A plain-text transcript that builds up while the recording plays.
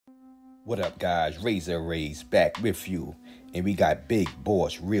What up, guys? Raze back with you, and we got Big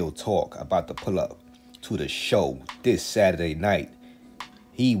Boss Real Talk about to pull up to the show this Saturday night.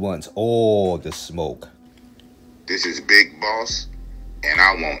 He wants all the smoke. This is Big Boss, and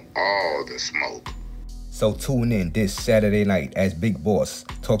I want all the smoke. So tune in this Saturday night as Big Boss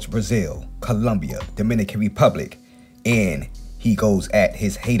talks Brazil, Colombia, Dominican Republic, and he goes at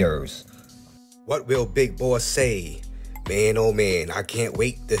his haters. What will Big Boss say? Man, oh man, I can't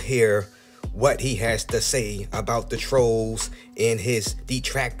wait to hear what he has to say about the trolls and his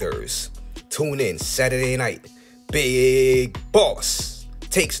detractors. Tune in Saturday night. Big Boss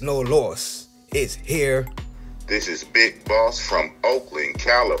takes no loss is here. This is Big Boss from Oakland,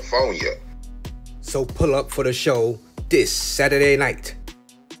 California. So pull up for the show this Saturday night.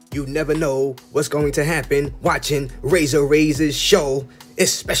 You never know what's going to happen watching Raze's show,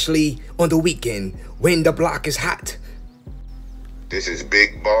 especially on the weekend when the block is hot. This is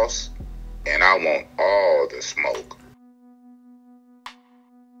Big Boss, and I want all the smoke.